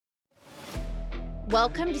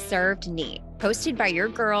Welcome to Served Neat, hosted by your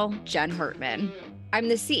girl, Jen Hartman. I'm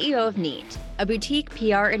the CEO of Neat, a boutique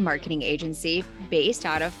PR and marketing agency based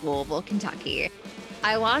out of Louisville, Kentucky.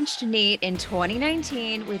 I launched Neat in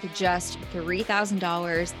 2019 with just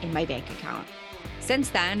 $3,000 in my bank account. Since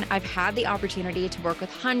then, I've had the opportunity to work with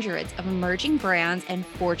hundreds of emerging brands and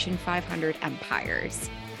Fortune 500 empires.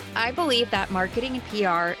 I believe that marketing and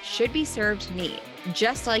PR should be served neat,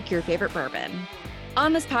 just like your favorite bourbon.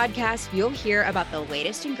 On this podcast, you'll hear about the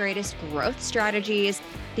latest and greatest growth strategies,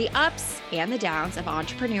 the ups and the downs of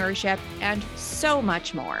entrepreneurship, and so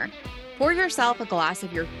much more. Pour yourself a glass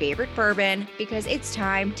of your favorite bourbon because it's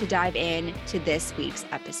time to dive in to this week's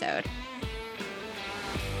episode.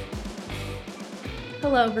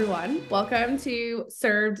 Hello, everyone. Welcome to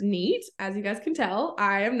Served Neat. As you guys can tell,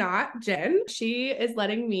 I am not Jen. She is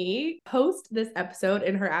letting me host this episode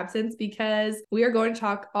in her absence because we are going to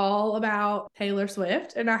talk all about Taylor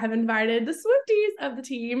Swift, and I have invited the Swifties of the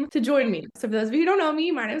team to join me. So for those of you who don't know me,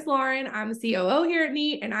 my name is Lauren. I'm the COO here at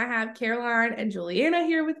Neat, and I have Caroline and Juliana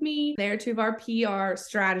here with me. They're two of our PR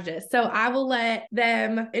strategists. So I will let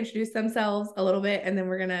them introduce themselves a little bit, and then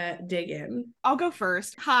we're going to dig in. I'll go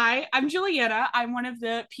first. Hi, I'm Juliana. I'm one of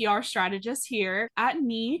the PR strategists here at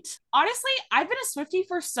Neat. Honestly, I've been a Swiftie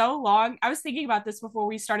for so long. I was thinking about this before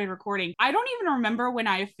we started recording. I don't even remember when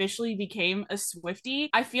I officially became a Swiftie.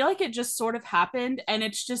 I feel like it just sort of happened and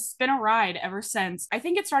it's just been a ride ever since. I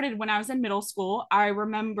think it started when I was in middle school. I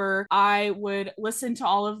remember I would listen to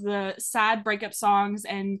all of the sad breakup songs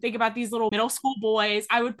and think about these little middle school boys.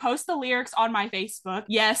 I would post the lyrics on my Facebook.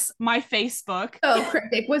 Yes, my Facebook. Oh,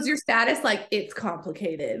 cryptic. Was your status like, it's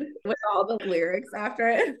complicated with all the lyrics after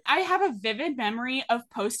it? I have a vivid memory of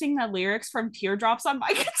posting the lyrics from Teardrops on my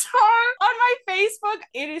guitar on my Facebook.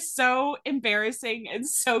 It is so embarrassing and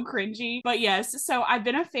so cringy. But yes, so I've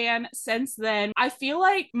been a fan since then. I feel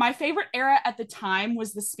like my favorite era at the time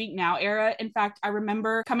was the Speak Now era. In fact, I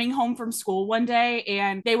remember coming home from school one day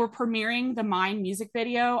and they were premiering the Mine music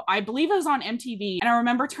video. I believe it was on MTV. And I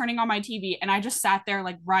remember turning on my TV and I just sat there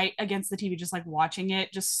like right against the TV, just like watching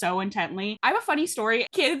it just so intently. I have a funny story.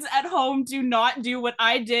 Kids at home do not do what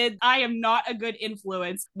I did. I am not a good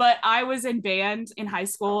influence, but I was in band in high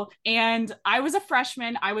school and I was a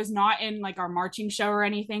freshman. I was not in like our marching show or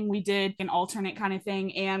anything. We did an alternate kind of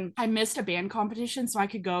thing and I missed a band competition so I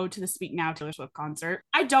could go to the Speak Now Taylor Swift concert.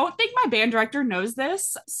 I don't think my band director knows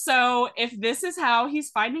this. So if this is how he's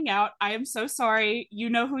finding out, I am so sorry. You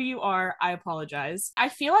know who you are. I apologize. I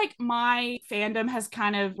feel like my fandom has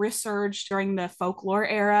kind of resurged during the folklore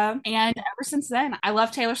era. And ever since then, I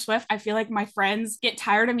love Taylor Swift. I feel like my friends get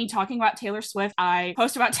tired of me talking about Taylor Swift. I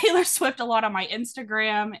post about Taylor Swift a lot on my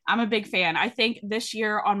Instagram. I'm a big fan. I think this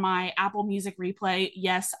year on my Apple Music Replay,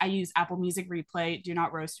 yes, I use Apple Music Replay. Do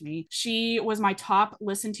not roast me. She was my top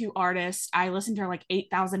listened to artist. I listened to her like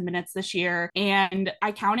 8,000 minutes this year. And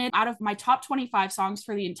I counted out of my top 25 songs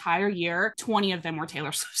for the entire year, 20 of them were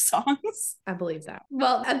Taylor Swift songs. I believe that.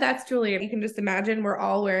 Well, that's Julian. You can just imagine we're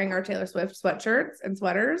all wearing our Taylor Swift sweatshirts and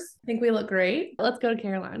sweaters. I think we look great. Let's go to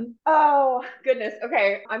Caroline. Oh, goodness.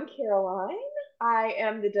 Okay, I'm Caroline. I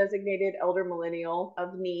am the designated elder millennial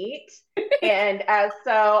of Neat. And as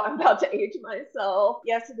so, I'm about to age myself.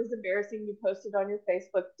 Yes, it is embarrassing you posted on your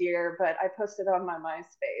Facebook, dear, but I posted on my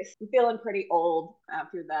MySpace. I'm feeling pretty old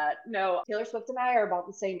after that. No, Taylor Swift and I are about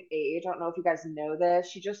the same age. I don't know if you guys know this.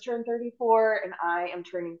 She just turned 34 and I am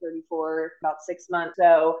turning 34 about 6 months.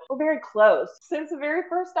 So we're very close since the very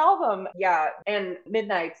first album. Yeah, and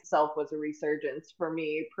Midnight itself was a resurgence for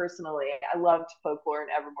me personally. I loved Folklore and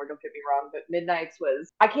Evermore, don't get me wrong, but Midnight's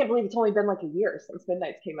was, I can't believe it's only been like a year since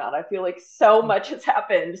Midnight's came out. I feel like so much has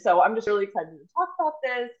happened. So I'm just really excited to talk about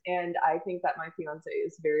this. And I think that my fiance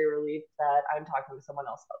is very relieved that I'm talking to someone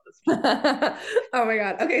else about this. Oh my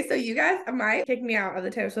God. Okay. So you guys might kick me out of the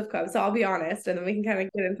Taylor Swift Club. So I'll be honest. And then we can kind of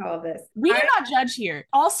get into all of this. We do not judge here.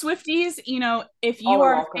 All Swifties, you know, if you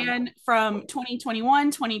are a fan from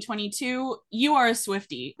 2021, 2022, you are a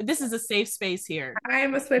Swiftie. This is a safe space here. I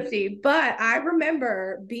am a Swiftie, but I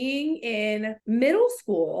remember being in middle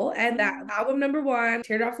school and that album number 1,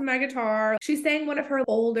 Teardrops on My Guitar. She sang one of her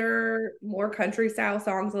older, more country style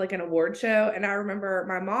songs at like an award show. And I remember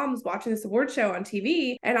my mom was watching this award show on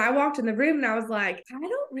TV and I walked in the room and I was like, I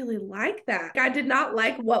don't really like that. I did not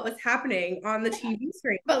like what was happening on the TV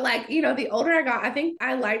screen. But like, you know, the older I got, I think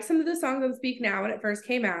I liked some of the songs on Speak Now when it first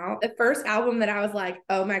came out. The first album that I was like,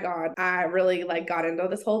 oh my God, I really like got into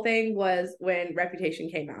this whole thing was when Reputation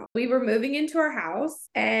came out. We were moving into our house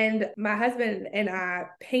and my husband husband and I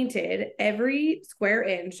painted every square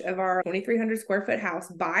inch of our 2,300 square foot house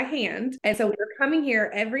by hand. And so we were coming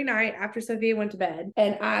here every night after Sophia went to bed,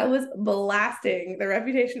 and I was blasting the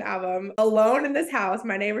Reputation album alone in this house.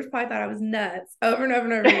 My neighbors probably thought I was nuts over and over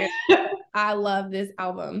and over again. I love this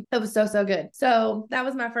album. It was so, so good. So that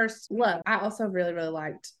was my first love. I also really, really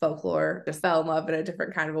liked folklore. Just fell in love in a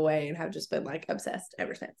different kind of a way and have just been like obsessed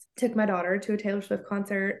ever since. Took my daughter to a Taylor Swift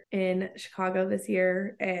concert in Chicago this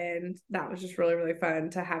year, and that was just really, really fun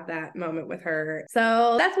to have that moment with her.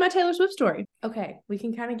 So that's my Taylor Swift story. Okay, we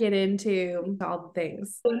can kind of get into all the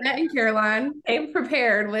things. Lynette and Caroline came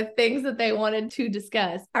prepared with things that they wanted to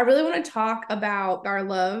discuss. I really want to talk about our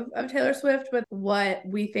love of Taylor Swift with what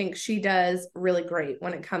we think she does really great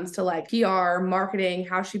when it comes to like PR, marketing,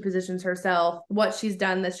 how she positions herself, what she's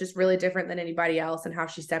done that's just really different than anybody else, and how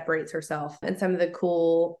she separates herself, and some of the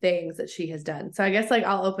cool things that she has done. So I guess like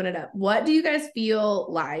I'll open it up. What do you guys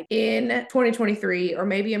feel like in 2023, or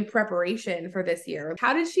maybe in preparation for this year?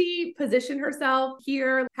 How did she position herself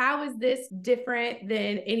here? How is this different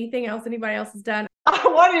than anything else anybody else has done? I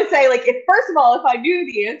wanted to say, like, first of all, if I knew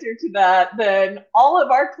the answer to that, then all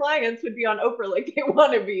of our clients would be on Oprah like they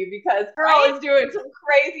want to be, because girl is doing some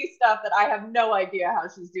crazy stuff that I have no idea how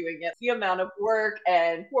she's doing it. The amount of work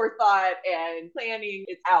and forethought and planning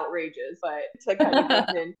is outrageous, but to kind of jump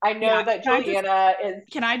in, I know that Juliana is...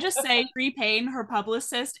 Can I just say, Bree Payne, her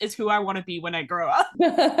publicist, is who I want to be when I grow up.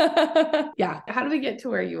 Yeah. How do we get to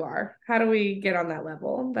where you are? How do we get on that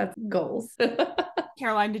level? That's goals.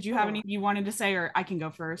 Caroline, did you have any you wanted to say, or I can go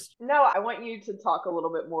first? No, I want you to talk a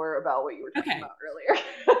little bit more about what you were talking about earlier.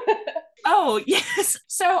 Oh, yes.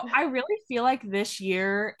 So I really feel like this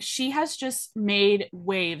year she has just made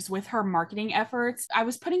waves with her marketing efforts. I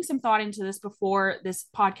was putting some thought into this before this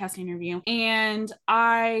podcast interview, and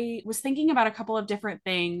I was thinking about a couple of different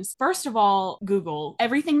things. First of all, Google.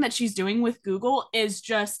 Everything that she's doing with Google is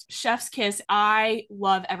just chef's kiss. I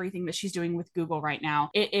love everything that she's doing with Google right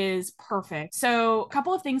now. It is perfect. So a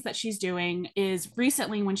couple of things that she's doing is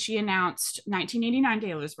recently when she announced 1989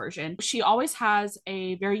 Taylor's version, she always has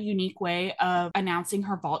a very unique way of announcing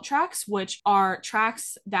her vault tracks, which are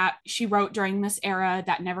tracks that she wrote during this era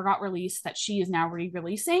that never got released, that she is now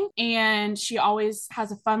re-releasing. And she always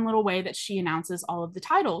has a fun little way that she announces all of the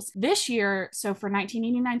titles. This year, so for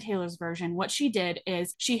 1989 Taylor's version, what she did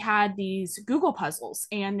is she had these Google puzzles,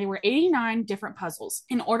 and they were 89 different puzzles.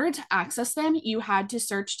 In order to access them, you had to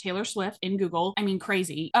search Taylor Swift in Google. I mean,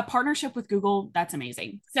 crazy. A partnership with Google, that's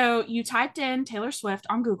amazing. So you typed in Taylor Swift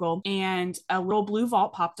on Google, and a little blue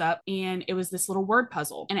vault popped up, and it was this little word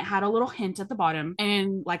puzzle, and it had a little hint at the bottom.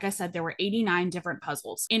 And like I said, there were 89 different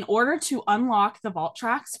puzzles. In order to unlock the vault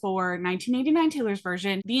tracks for 1989 Taylor's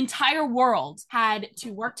version, the entire world had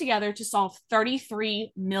to work together to solve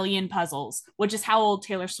 33 million puzzles, which is how old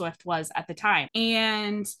Taylor Swift was at the time.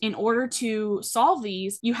 And in order to solve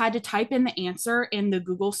these, you had to type in the answer in the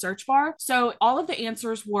Google search bar. So all of the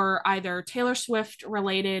answers were either Taylor Swift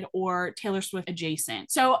related or Taylor Swift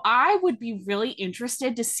adjacent. So I would be really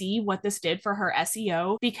interested to see what this did for her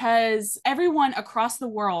SEO, because everyone across the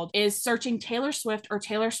world is searching Taylor Swift or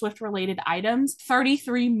Taylor Swift related items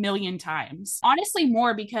 33 million times. Honestly,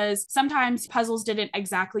 more, because sometimes puzzles didn't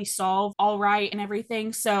exactly solve all right and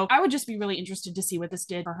everything. So I would just be really interested to see what this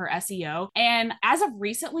did for her SEO. And as of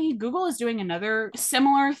recently, Google is doing another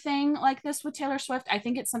similar thing like this with Taylor Swift. I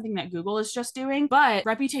think it's something that Google is just doing, but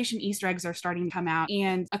Reputation Easter eggs are starting to come out.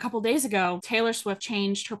 And a couple days ago, Taylor Swift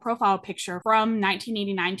changed her profile picture from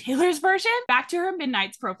 1989 Taylor's version back to her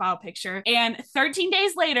Midnight's profile picture. And 13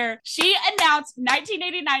 days later, she announced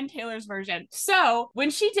 1989 Taylor's version. So when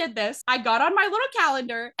she did this, I got on my little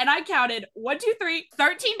calendar and I counted 1, 2, 3,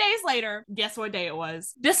 13 days later. Guess what day it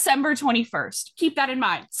was? December 21st. Keep that in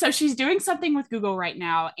mind. So she's doing something with Google right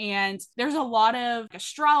now, and there's a lot of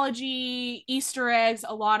astrology, Easter eggs,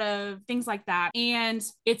 a lot of things like that. And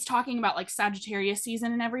it's talking about like Sagittarius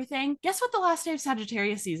season and everything. Guess what the last day of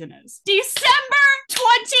Sagittarius season is? December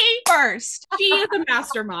 21st. She is a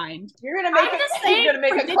mastermind. You're gonna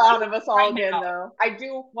make a clown of us all right again, though. I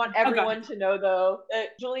do want everyone to know, though,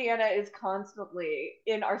 that Juliana is constantly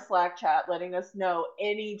in our Slack chat letting us know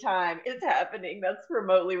anytime it's happening that's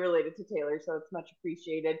remotely related to Taylor, so it's much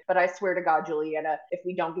appreciated. But I swear to God, Juliana, if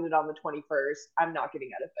we don't get it on the 21st, I'm not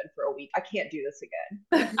getting out of bed for a week. I can't do this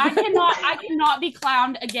again. I cannot be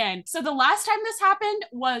clowned again. So the last time this happened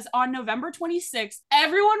was on November 26th.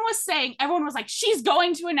 Everyone was like, she's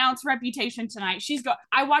going to announce Reputation tonight.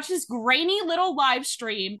 I watched this grainy little live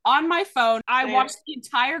stream on my phone. I watched the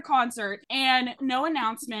entire concert and no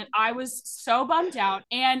announcement. I was so bummed out.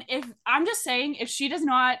 And if she does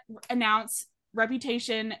not announce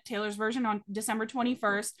Reputation Taylor's version on December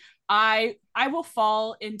 21st, I will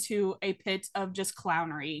fall into a pit of just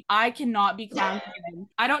clownery. I cannot be clowned again.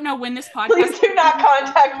 I don't know when this podcast. Please do not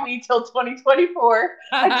contact me till 2024.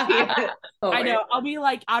 I can't. I know. I'll be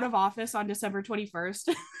like out of office on December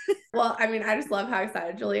 21st. Well, I mean, I just love how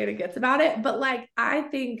excited Juliana gets about it. But like, I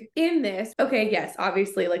think in this, okay, yes,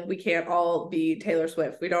 obviously, like we can't all be Taylor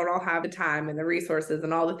Swift. We don't all have the time and the resources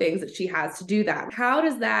and all the things that she has to do that. How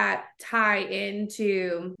does that tie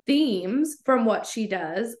into themes from what she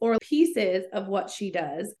does or pieces of what she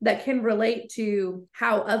does that can relate to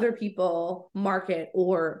how other people market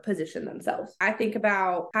or position themselves? I think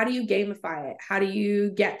about, how do you gamify it? How do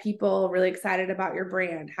you get people really excited about your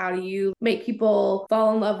brand? How do you make people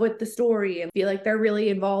fall in love with the story and feel like they're really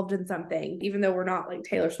involved in something, even though we're not like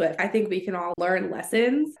Taylor Swift? I think we can all learn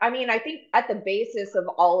lessons. I mean, I think at the basis of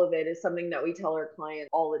all of it is something that we tell our clients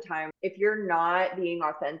all the time. If you're not being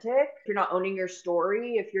authentic, if you're not owning your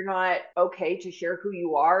story, if you're not okay to share who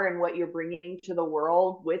you are and what you're bringing to the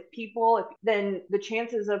world with people, then the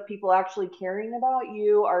chances of people actually caring about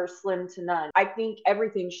you are slim to none. I think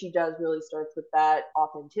everything she does really starts with that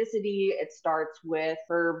authenticity. It starts with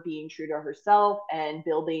her being true to herself and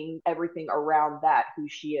building everything around that, who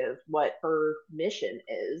she is, what her mission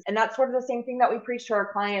is. And that's sort of the same thing that we preach to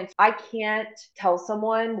our clients. I can't tell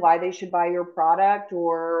someone why they should buy your product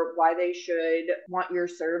or why they should want your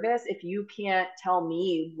service if you can't tell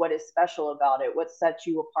me what is special about it, what sets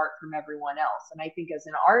you apart from everyone else. And I think as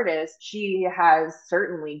an artist, she has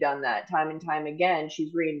certainly done that time and time again.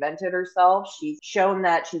 She's reinvented herself. She's shown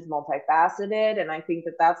that she's multifaceted. And I think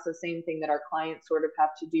that that's the same thing that our clients sort of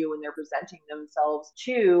have to do when they're presenting themselves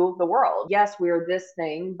to the world. Yes, we're this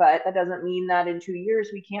thing, but that doesn't mean that in 2 years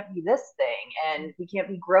we can't be this thing and we can't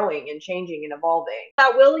be growing and changing and evolving.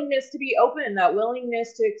 That willingness to be open, that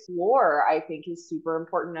willingness to explore, I think is super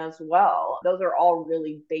important as well. Those are all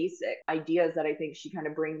really basic ideas that I think she kind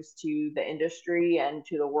of brings to the industry and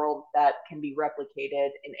to the world that can be replicated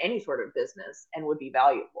in any sort of business and would be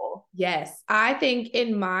valuable. Yes. I think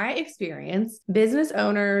in my experience, business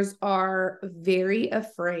owners are very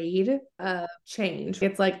afraid of change.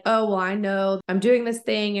 It's like, oh, well, I know I'm doing this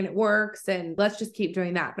thing and it works and let's just keep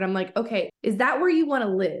doing that. But I'm like, okay, is that where you want to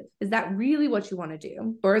live? Is that really what you want to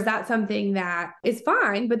do? Or is that something that is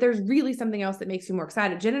fine, but there's really something else that makes you more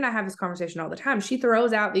excited? Jen and I have this conversation all the time. She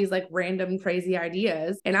throws out these like random crazy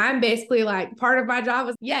ideas. And I'm basically like, part of my job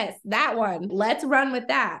was, yes, that one, let's run with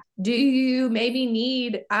that. Do you maybe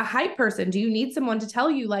need a hype person? Do you need someone to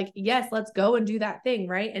tell you like, yes, let's go and do that thing,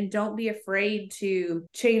 right? And don't be afraid to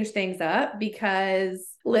change things up, because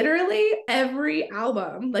literally every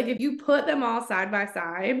album, like if you put them all side by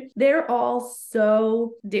side, they're all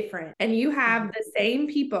so different. And you have the same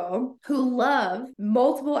people who love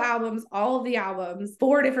multiple albums, all of the albums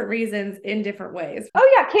for different reasons in different ways.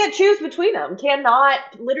 Oh yeah, can't choose between them.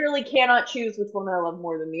 Literally cannot choose which one I love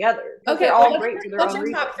more than the other. Okay, they're all great for their what's own your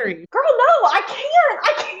reasons. top three? Girl, no, I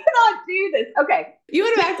cannot do this. Okay. You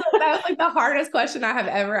would have asked, that was like the hardest question I have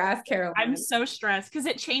ever asked Caroline. I'm so stressed because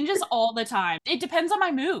it changes all the time. It depends on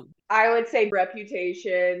my mood. I would say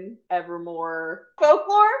Reputation, Evermore,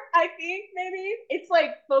 Folklore, I think maybe. It's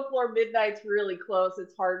like Folklore Midnight's really close.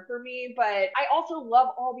 It's hard for me, but I also love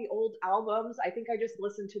all the old albums. I think I just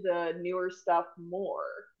listen to the newer stuff more.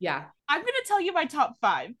 Yeah. I'm going to tell you my top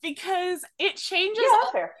 5 because it changes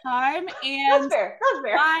all the time. And That's fair.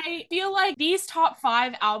 I feel like these top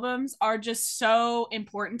 5 albums are just so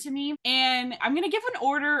important to me. And I'm going to give an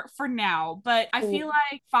order for now, but I feel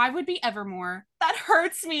like 5 would be Evermore. That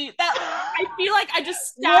hurts me. That I feel like I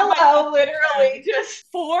just stabbed myself. Literally just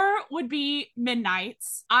 4 would be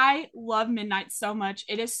Midnights. I love Midnights so much.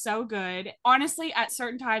 It is so good. Honestly, at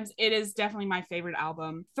certain times, it is definitely my favorite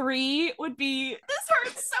album. 3 would be This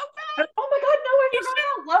Hurts So Bad. Oh my God, no, I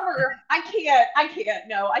forgot Lover. I can't.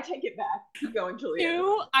 No, I take it back. Keep going, Julia.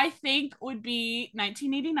 2, I think, would be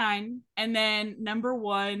 1989. And then number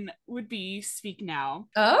 1 would be Speak Now.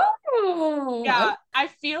 Oh. Yeah, Okay. I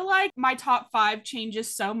feel like my top 5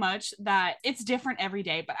 changes so much that it's different every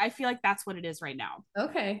day, but I feel like that's what it is right now.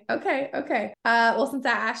 Okay. Well, since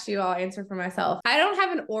I asked you, I'll answer for myself. I don't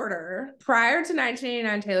have an order. Prior to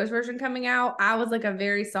 1989 Taylor's version coming out, I was like a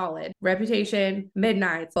very solid Reputation,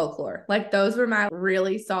 Midnight, Folklore. Like those were my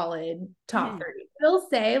really solid top 30. will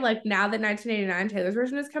say, like, now that 1989 Taylor's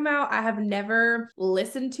version has come out, I have never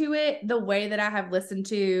listened to it the way that I have listened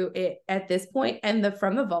to it at this point. And the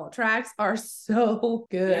From the Vault tracks are so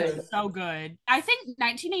good. It's so good. I think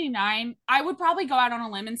 1989, I would probably go out on a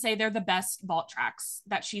limb and say they're the best vault tracks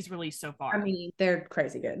that she's released so far. I mean, they're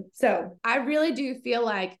crazy good. So I really do feel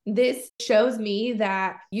like this shows me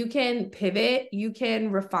that you can pivot, you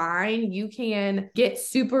can refine, you can get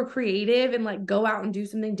super creative and like go out and do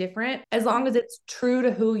something different as long as it's true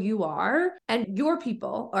to who you are and your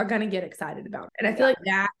people are going to get excited about it. And I feel like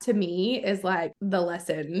that to me is like the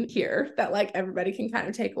lesson here that like everybody can kind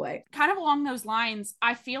of take away. Kind of along those lines,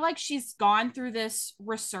 I feel like she's gone through this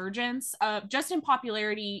resurgence of just in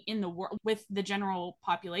popularity in the world with the general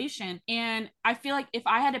population. And I feel like if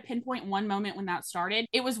I had to pinpoint one moment when that started,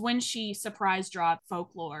 it was when she surprise dropped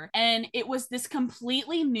Folklore. And it was this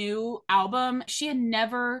completely new album. She had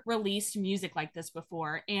never released music like this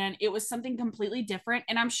before. And it was something completely different.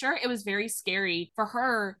 And I'm sure it was very scary for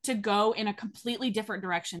her to go in a completely different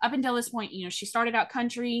direction. Up until this point, you know, she started out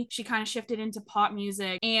country, she kind of shifted into pop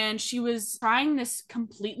music, and she was trying this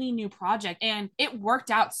completely new project. And it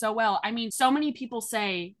worked out so well. I mean, so many people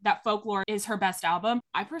say that Folklore is her best album.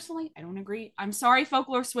 I personally, I don't agree. I'm sorry,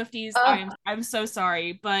 Folklore Swifties. I'm so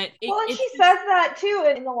sorry, but and she says that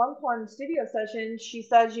too in the Longhorn studio session. She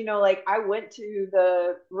says, you know, like, I went to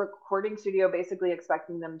the recording studio basically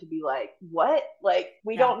expecting them to be like, what? Like,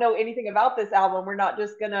 we don't know anything about this album. We're not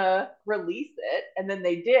just gonna release it. And then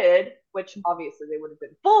they did, which obviously they would have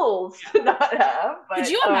been fools to not have. But, could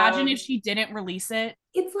you imagine if she didn't release it?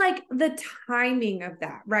 It's like the timing of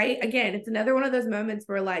that, right? Again, it's another one of those moments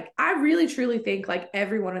where like, I really truly think like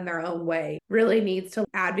everyone in their own way really needs to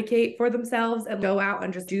advocate for themselves and go out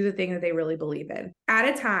and just do the thing that they really believe in. At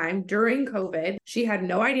a time during COVID, she had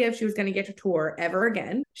no idea if she was going to get to tour ever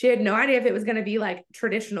again. She had no idea if it was going to be like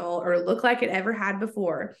traditional or look like it ever had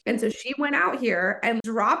before. And so she went out here and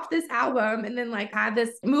dropped this album and then like had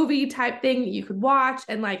this movie type thing that you could watch.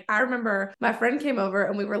 And like, I remember my friend came over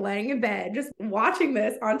and we were laying in bed just watching this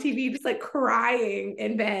on TV, just like crying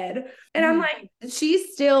in bed. And I'm like, she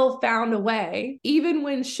still found a way, even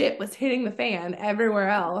when shit was hitting the fan everywhere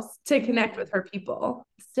else, to connect with her people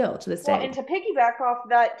still to this day. Well, and to piggyback off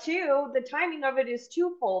that too, the timing of it is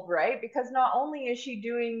twofold, right? Because not only is she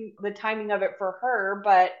doing the timing of it for her,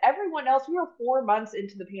 but everyone else. We were 4 months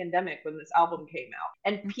into the pandemic when this album came out,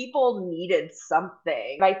 and people needed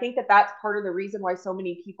something. I think that that's part of the reason why so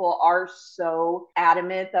many people are so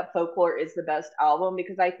adamant that Folklore is the best album,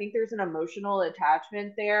 because I think there's an emotional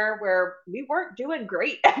attachment there where we weren't doing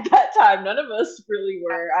great at that time. None of us really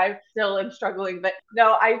were. I still am struggling, but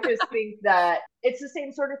no, I just think that it's the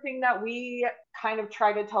same sort of thing that we kind of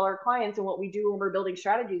try to tell our clients, and what we do when we're building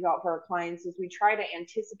strategies out for our clients is we try to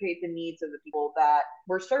anticipate the needs of the people that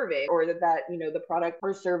we're serving, or that you know, the product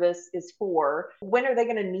or service is for. When are they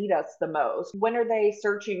going to need us the most? When are they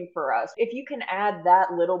searching for us? If you can add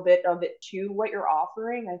that little bit of it to what you're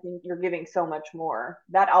offering, I think you're giving so much more.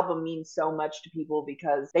 That album means so much to people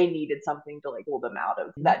because they needed something to like pull them out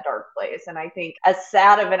of that dark place. And I think as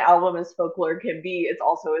sad of an album as Folklore can be, it's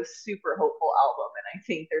also a super hopeful album. And I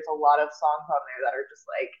think there's a lot of songs on there that are just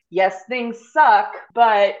like, yes, things suck,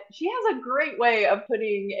 but she has a great way of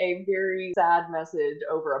putting a very sad message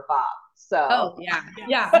over a bop. So,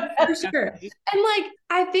 yeah, for sure. And like,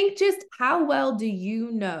 I think just how well do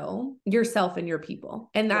you know yourself and your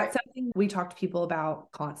people? And that's something we talk to people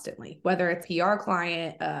about constantly, whether it's PR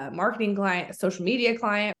client, a marketing client, a social media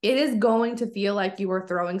client. It is going to feel like you are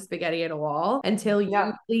throwing spaghetti at a wall until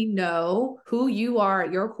you really know who you are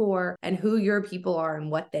at your core and who your people are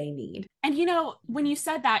and what they need. And you know, when you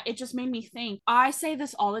said that, it just made me think. I say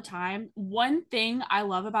this all the time. One thing I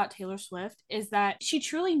love about Taylor Swift is that she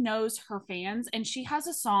truly knows her fans, and she has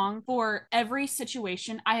a song for every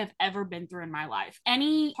situation I have ever been through in my life.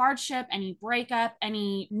 Any hardship, any breakup,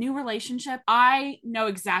 any new relationship, I know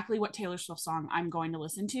exactly what Taylor Swift song I'm going to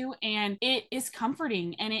listen to, and it is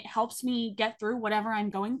comforting and it helps me get through whatever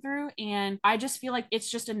I'm going through. And I just feel like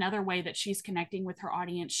it's just another way that she's connecting with her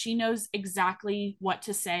audience. She knows exactly what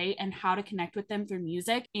to say and how to connect with them through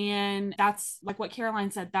music. And that's like what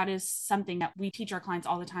Caroline said, that is something that we teach our clients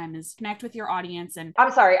all the time, is connect with your audience. And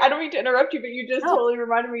I'm sorry, I don't mean to interrupt you, but you just totally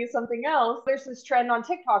reminded me of something else. There's this trend on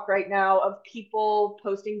TikTok right now of people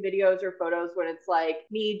posting videos or photos when it's like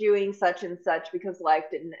me doing such and such because life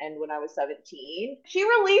didn't end when I was 17. She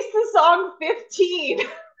released the song 15.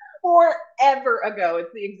 forever ago.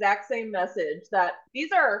 It's the exact same message that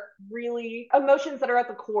these are really emotions that are at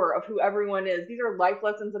the core of who everyone is. These are life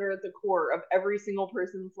lessons that are at the core of every single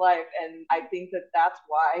person's life. And I think that that's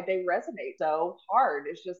why they resonate so hard.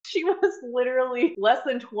 It's just, she was literally less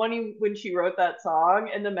than 20 when she wrote that song.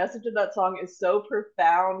 And the message of that song is so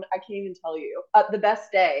profound. I can't even tell you. The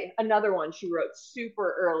Best Day, another one she wrote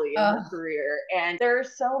super early in her career. And there are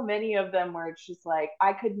so many of them where it's just like,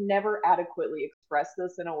 I could never adequately express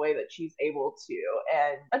this in a way that she's able to.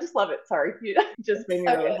 And I just love it. Sorry. You just made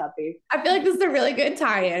me really happy. I feel like this is a really good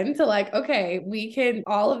tie-in to like, okay, we can,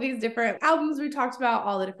 all of these different albums we talked about,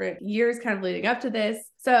 all the different years kind of leading up to this.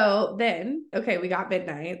 So then, okay, we got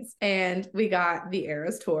Midnights and we got the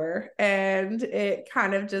Eras tour, and it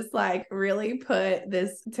kind of just like really put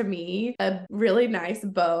this, to me, a really nice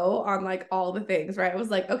bow on like all the things, right? It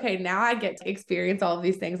was like, okay, now I get to experience all of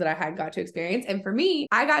these things that I had got to experience. And for me,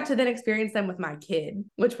 I got to then experience them with my kid,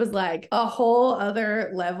 which was like a whole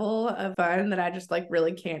other level of fun that I just like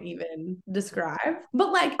really can't even describe.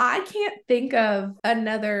 But like, I can't think of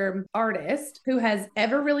another artist who has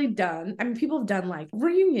ever really done, I mean, people have done like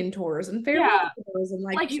reunion tours and farewell tours and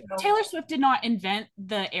like you know. Taylor Swift did not invent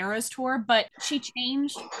the Eras tour, but she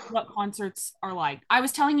changed what concerts are like. I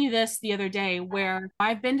was telling you this the other day where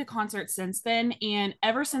I've been to concerts since then, and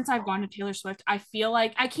ever since I've gone to Taylor Swift, I feel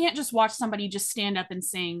like I can't just watch somebody just stand up and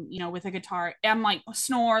sing, you know, with a guitar. I'm like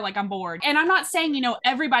snore, like I'm bored. And I'm not saying, you know,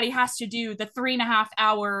 everybody has to do the 3.5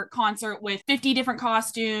 hour concert with 50 different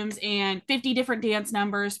costumes and 50 different dance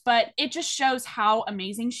numbers, but it just shows how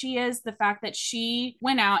amazing she is. The fact that she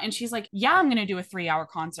went out and she's like, yeah, I'm gonna do a 3 hour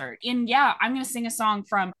concert, and yeah, I'm gonna sing a song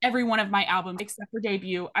from every one of my albums except for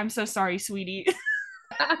Debut. I'm so sorry, sweetie.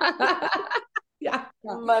 Yeah.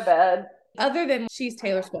 My bad. Other than she's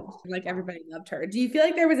Taylor Swift, like everybody loved her. Do you feel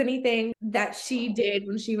like there was anything that she did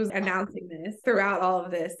when she was announcing this throughout all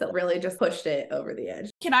of this that really just pushed it over the edge?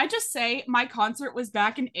 Can I just say my concert was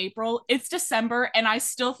back in April. It's December and I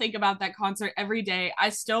still think about that concert every day.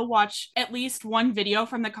 I still watch at least one video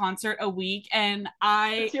from the concert a week, and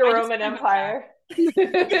It's your Roman Empire.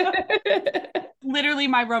 Literally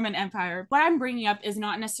my Roman Empire. What I'm bringing up is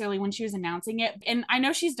not necessarily when she was announcing it. And I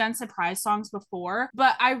know she's done surprise songs before,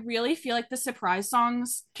 but I really feel like the surprise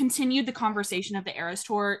songs continued the conversation of the Eras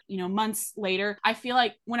tour, you know, months later. I feel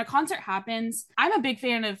like when a concert happens, I'm a big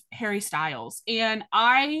fan of Harry Styles, and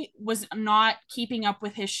I was not keeping up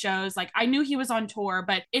with his shows. Like, I knew he was on tour,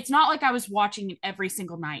 but it's not like I was watching it every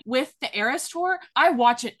single night. With the Eras tour, I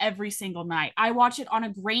watch it every single night. I watch it on a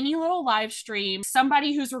grainy little live stream,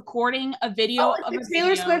 somebody who's recording a video of a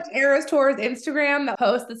Taylor video. Swift Eras Tour's Instagram that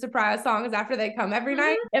posts the surprise songs after they come every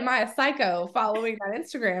night. Am I a psycho following that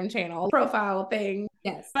Instagram channel profile thing?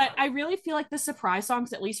 Yes. But I really feel like the surprise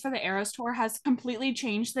songs, at least for the Eras tour, has completely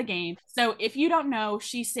changed the game. So if you don't know,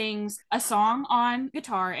 she sings a song on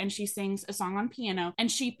guitar and she sings a song on piano, and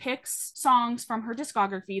she picks songs from her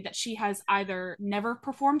discography that she has either never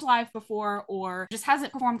performed live before or just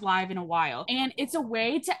hasn't performed live in a while. And it's a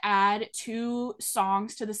way to add 2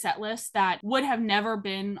 songs to the set list that would have never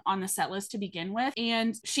been on the set list to begin with.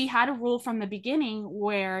 And she had a rule from the beginning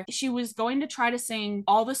where she was going to try to sing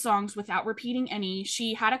all the songs without repeating any.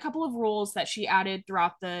 She had a couple of rules that she added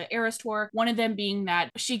throughout the Eras tour, one of them being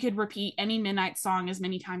that she could repeat any Midnight song as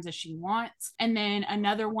many times as she wants, and then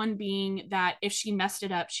another one being that if she messed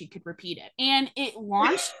it up, she could repeat it. And it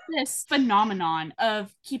launched this phenomenon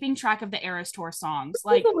of keeping track of the Eras tour songs,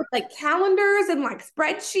 like with like calendars and like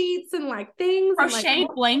spreadsheets and like things. Crocheted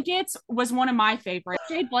like, blankets was one of my favorites.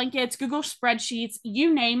 Crocheted blankets, Google spreadsheets,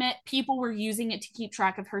 you name it, people were using it to keep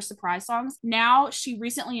track of her surprise songs. Now, she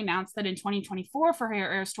recently announced that in 2024 for her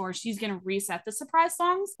Eras tour, she's going to reset the surprise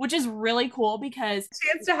songs, which is really cool because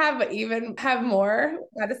chance to have more.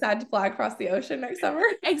 I decide to fly across the ocean next summer.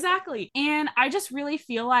 Exactly. And I just really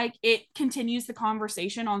feel like it continues the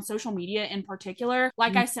conversation on social media in particular.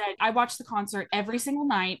 Like I said, I watch the concert every single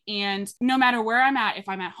night, and no matter where I'm at, if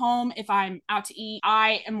I'm at home, if I'm out to eat,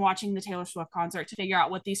 I am watching the Taylor Swift concert to figure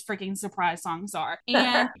out what these freaking surprise songs are.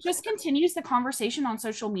 And just continues the conversation on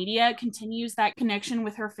social media, continues that connection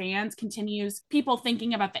with her fans, continues people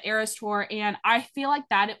thinking about the Eras tour. And I feel like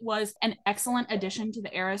that it was an excellent addition to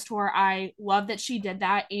the Eras tour. I love that she did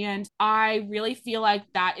that. And I really feel like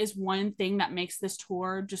that is one thing that makes this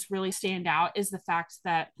tour just really stand out, is the fact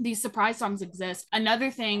that these surprise songs exist.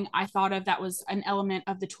 Another thing I thought of that was an element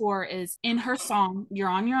of the tour is in her song, You're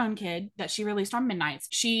on Your Own Kid, that she released on Midnights,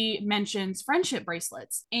 she mentions fans friendship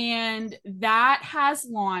bracelets. And that has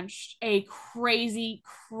launched a crazy,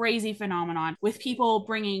 crazy phenomenon with people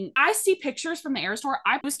bringing, I see pictures from the Era Store.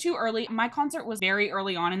 I was too early. My concert was very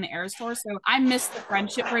early on in the Era Store, so I missed the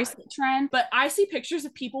friendship bracelet trend, but I see pictures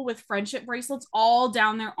of people with friendship bracelets all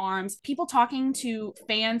down their arms, people talking to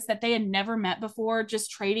fans that they had never met before,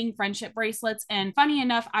 just trading friendship bracelets. And funny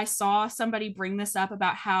enough, I saw somebody bring this up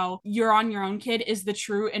about how You're on Your Own Kid is the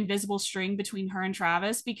true invisible string between her and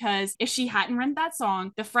Travis, because if she hadn't written that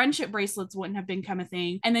song, the friendship bracelets wouldn't have become a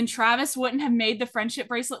thing. And then Travis wouldn't have made the friendship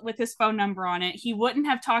bracelet with his phone number on it. He wouldn't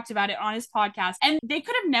have talked about it on his podcast, and they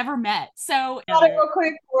could have never met. So real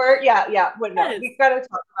quick word. Yeah. But no, Yes. we gotta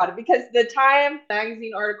talk about it because the Time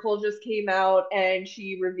magazine article just came out and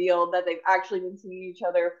she revealed that they've actually been seeing each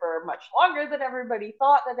other for much longer than everybody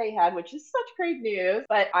thought that they had, which is such great news.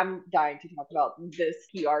 But I'm dying to talk about this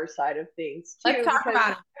PR side of things too. Let's talk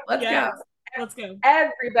about it. Let's go. Let's go.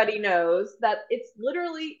 Everybody knows that it's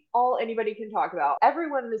literally all anybody can talk about.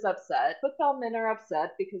 Everyone is upset. Football men are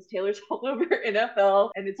upset because Taylor's all over NFL,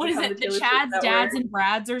 and it's What is it? The Taylor Chads, Swift Dads, and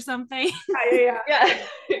Brads or something? yeah,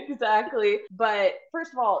 exactly. But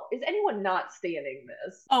first of all, is anyone not standing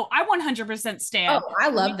this? Oh, I 100% stand. Oh, I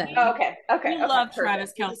love them. Oh, okay. We love perfect. Travis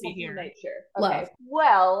Just Kelce wanted to here. make sure. Love. Okay.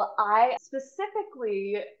 Well, I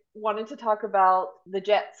specifically wanted to talk about the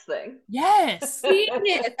Jets thing. Yes.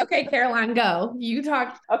 Okay, Caroline, go. You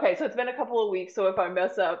talk. Okay, so it's been a couple of weeks, so if I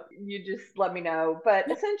mess up, you just let me know.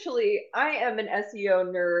 But essentially, I am an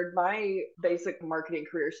SEO nerd. My basic marketing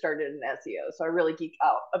career started in SEO, so I really geek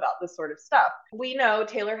out about this sort of stuff. We know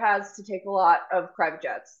Taylor has to take a lot of private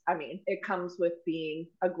jets. I mean, it comes with being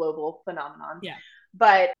a global phenomenon. Yeah.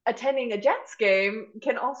 But attending a Jets game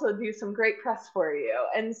can also do some great press for you.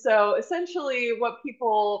 And so essentially what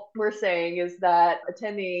people were saying is that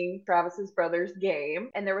attending Travis's brother's game,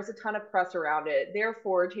 and there was a ton of press around it,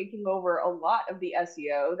 therefore taking over a lot of the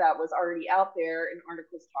SEO that was already out there in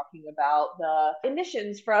articles talking about the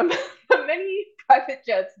emissions from the many private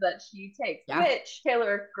jets that she takes, which,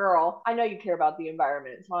 Taylor, girl, I know you care about the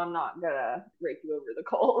environment, so I'm not gonna rake you over the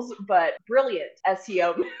coals, but brilliant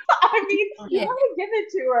SEO. I mean, you want to give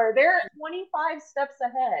it to her. They're 25 steps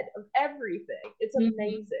ahead of everything. It's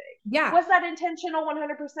amazing. Yeah. Was that intentional 100%?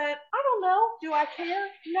 I don't know. Do I care?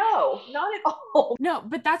 No, not at all. No,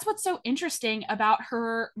 but that's what's so interesting about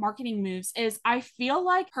her marketing moves is I feel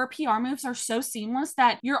like her PR moves are so seamless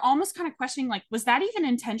that you're almost kind of questioning, like, was that even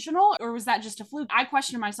intentional or was that just a fluke? I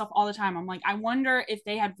question myself all the time. I'm like, I wonder if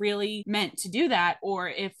they had really meant to do that or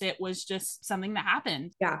if it was just something that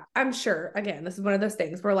happened. Yeah, I'm sure. Again, this is one of those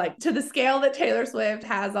things where, like, to the scale that Taylor Swift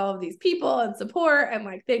has all of these people and support and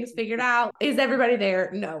like things figured out, is everybody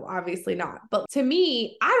there? No, obviously not. But to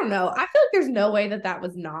me, I don't know. I feel like there's no way that that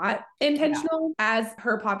was not intentional as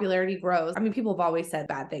her popularity grows. I mean, people have always said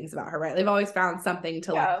bad things about her, right? They've always found something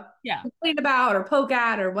to like complain about or poke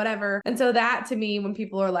at or whatever. And so that to me, when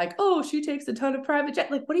people are like, oh, she takes a ton of private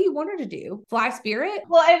jet, like, what do you want her to do? Fly Spirit?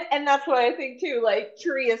 Well, and that's what I think too. Like,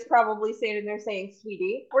 Taria's probably standing there saying,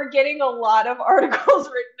 sweetie, we're getting a lot of articles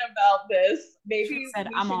written about this. Maybe we should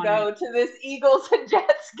go to this Eagles and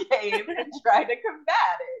Jets game and try to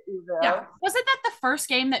combat it. You know? Yeah. Wasn't that the first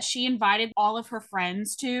game that she invited all of her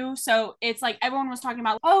friends to? So it's like everyone was talking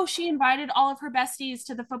about, oh, she invited all of her besties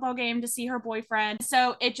to the football game to see her boyfriend.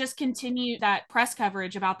 So it just continued that press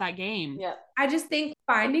coverage about that game. Yeah. I just think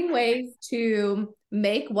finding ways to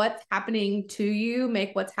make what's happening to you,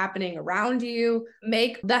 make what's happening around you,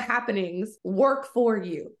 make the happenings work for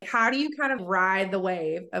you. How do you kind of ride the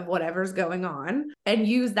wave of whatever's going on and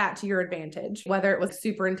use that to your advantage? Whether it was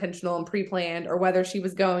super intentional and pre-planned or whether she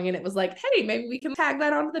was going and it was like, hey, maybe we can tag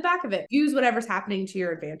that onto the back of it. Use whatever's happening to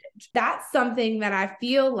your advantage. That's something that I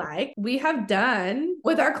feel like we have done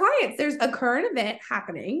with our clients. There's a current event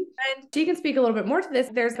happening and she can speak a little bit more to this.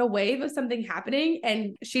 There's a wave of something happening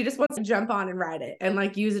and she just wants to jump on and ride it and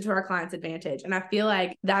like use it to our clients' advantage. And I feel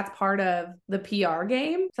like that's part of the PR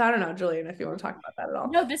game. So I don't know, Julian, if you want to talk about that at all.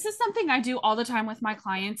 No, this is something I do all the time with my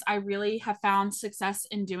clients. I really have found success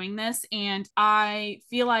in doing this. And I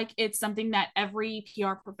feel like it's something that every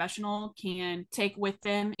PR professional can take with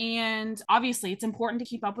them. And obviously it's important to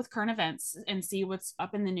keep up with current events and see what's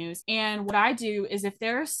up in the news. And what I do is if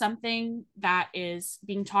there's something that is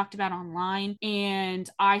being talked about online and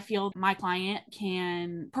I feel my client client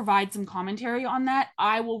can provide some commentary on that,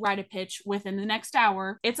 I will write a pitch within the next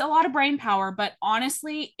hour. It's a lot of brain power, but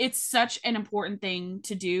honestly, it's such an important thing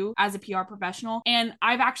to do as a PR professional. And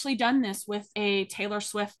I've actually done this with a Taylor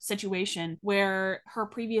Swift situation where her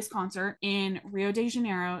previous concert in Rio de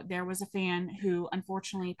Janeiro, there was a fan who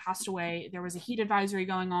unfortunately passed away. There was a heat advisory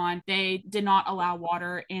going on. They did not allow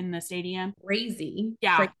water in the stadium. Crazy.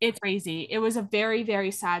 Yeah, it's crazy. It was a very,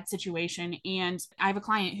 very sad situation. And I have a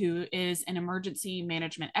client who is an emergency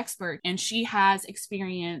management expert, and she has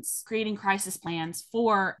experience creating crisis plans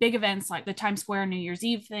for big events like the Times Square New Year's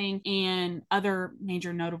Eve thing and other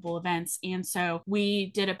major notable events. And so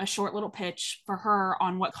we did a short little pitch for her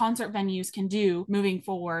on what concert venues can do moving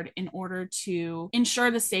forward in order to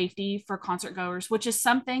ensure the safety for concert goers, which is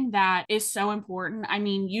something that is so important. I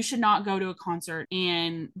mean, you should not go to a concert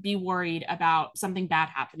and be worried about something bad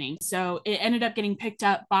happening. So it ended up getting picked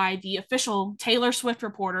up by the official Taylor Swift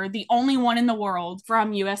reporter, the only one in the world,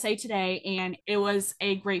 from USA Today. And it was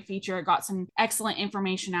a great feature. It got some excellent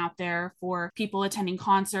information out there for people attending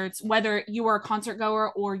concerts, whether you were a concert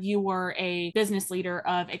goer or you were a business leader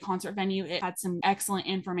of a concert venue. It had some excellent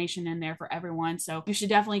information in there for everyone. So you should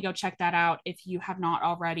definitely go check that out if you have not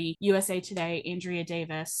already. USA Today, Andrea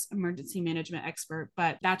Davis, emergency management expert.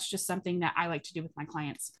 But that's just something that I like to do with my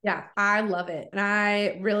clients. Yeah, I love it. And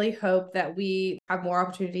I really hope that we have more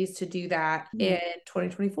opportunities to do that in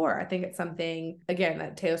 2024. I think it's something, again,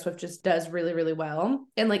 that Taylor Swift just does really, really well.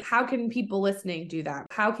 And like, how can people listening do that?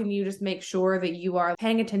 How can you just make sure that you are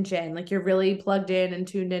paying attention? Like, you're really plugged in and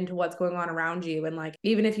tuned into what's going on around you. And like,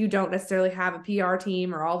 even if you don't necessarily have a PR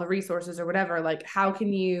team or all the resources or whatever, like, how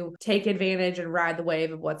can you take advantage and ride the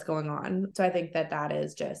wave of what's going on? So I think that that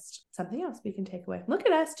is just something else we can take away. Look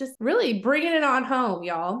at us just really bringing it on home,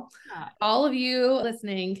 y'all. Yeah. All of you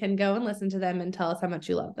listening can go and listen to them and tell us how much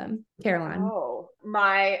you love them. Caroline. Oh,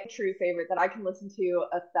 my true favorite that I can listen to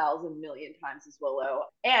 1,000,000,000 times is Willow.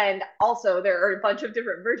 And also there are a bunch of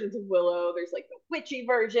different versions of Willow. There's like the witchy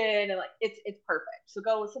version, and like it's perfect. So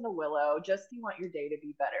go listen to Willow just if you want your day to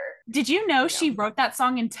be better. Did you know she wrote that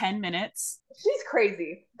song in 10 minutes? She's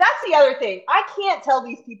crazy. That's the other thing. I can't tell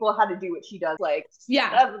these people how to do what she does. Like, yeah,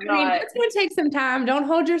 I mean, it's going to take some time. Don't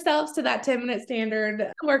hold yourselves to that 10-minute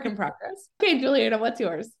standard. Work in progress. Okay, Juliana, what's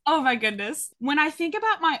yours? Oh my goodness. When I think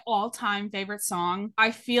about my all-time favorite song,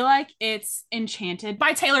 I feel like it's Enchanted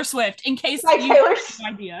by Taylor Swift, in case you have no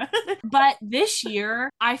idea. But this year,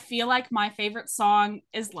 I feel like my favorite song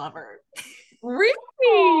is Lover.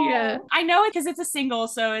 Really? I know it because it's a single,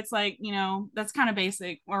 so it's like, you know, that's kind of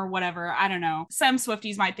basic or whatever. I don't know. Some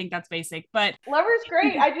Swifties might think that's basic, but Lover's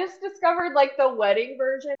great. I just discovered like the wedding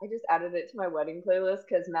version. I just added it to my wedding playlist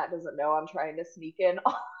because Matt doesn't know I'm trying to sneak in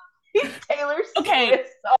all these Taylor Swift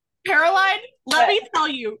songs. Caroline, let me tell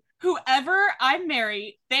you, whoever I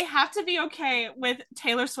marry, they have to be okay with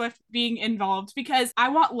Taylor Swift being involved, because I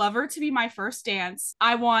want Lover to be my first dance.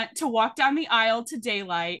 I want to walk down the aisle to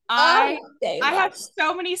Daylight. I have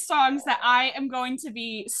so many songs that I am going to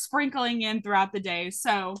be sprinkling in throughout the day.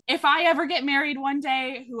 So if I ever get married one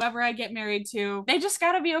day, whoever I get married to, they just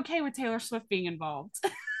got to be okay with Taylor Swift being involved.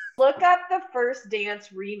 Look up the First Dance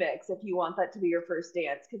remix if you want that to be your first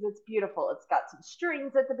dance, because it's beautiful. It's got some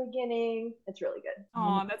strings at the beginning. It's really good.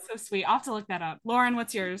 Oh, that's so sweet. I'll have to look that up. Lauren,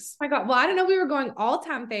 what's yours? Oh my God. Well, I don't know if we were going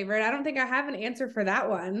all-time favorite. I don't think I have an answer for that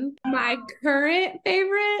one. My current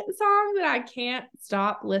favorite song that I can't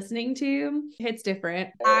stop listening to, Hits Different.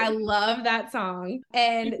 I love that song.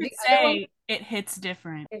 And the other one, it hits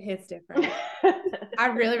different. It hits different. I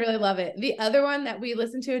really, really love it. The other one that we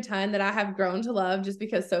listen to a ton that I have grown to love just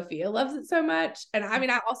because Sophia loves it so much. And I mean,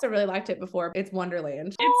 I also really liked it before. It's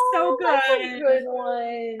Wonderland. It's so good. That's a good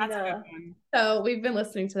one. That's a good one. So we've been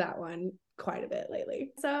listening to that one quite a bit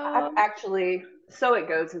lately. So I've actually, So It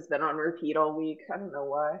Goes has been on repeat all week. I don't know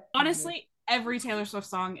why. Honestly, every Taylor Swift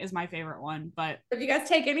song is my favorite one, but if you guys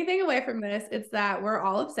take anything away from this, it's that we're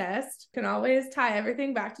all obsessed. Can always tie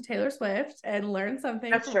everything back to Taylor Swift and learn something.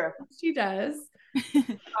 That's true. She does.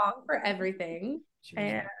 Song for everything.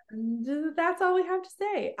 And that's all we have to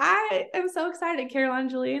say. I am so excited, Caroline and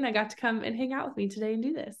Julian. I got to come and hang out with me today and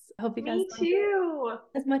do this. I hope you guys Me too.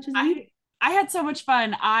 As much as you. I had so much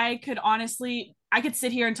fun. I could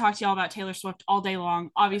sit here and talk to y'all about Taylor Swift all day long.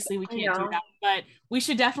 Obviously, we can't do that, but we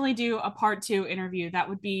should definitely do a part 2 interview. That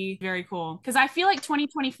would be very cool, because I feel like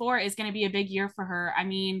 2024 is going to be a big year for her. I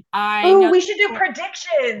mean, we should do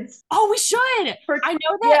predictions. Oh, we should. I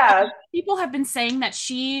know that people have been saying that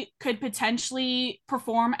she could potentially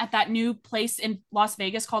perform at that new place in Las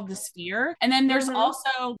Vegas called the Sphere. And then there's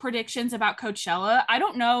also predictions about Coachella. I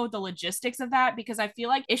don't know the logistics of that, because I feel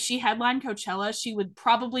like if she headlined Coachella, she would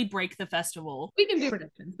probably break the festival. We can do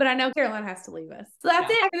predictions, but I know Caroline has to leave us. So that's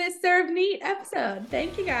it for this Served Neat episode.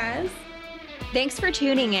 Thank you guys. Thanks for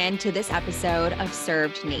tuning in to this episode of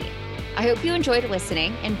Served Neat. I hope you enjoyed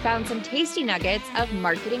listening and found some tasty nuggets of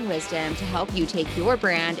marketing wisdom to help you take your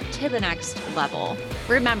brand to the next level.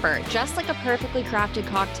 Remember, just like a perfectly crafted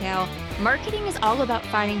cocktail, marketing is all about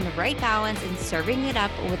finding the right balance and serving it up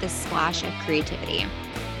with a splash of creativity.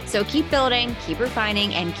 So keep building, keep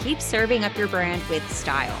refining, and keep serving up your brand with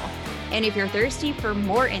style. And if you're thirsty for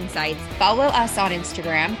more insights, follow us on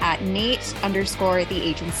Instagram at Nate_the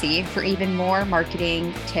agency for even more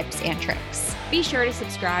marketing tips and tricks. Be sure to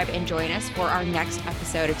subscribe and join us for our next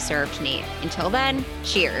episode of Served Neat. Until then,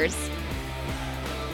 cheers.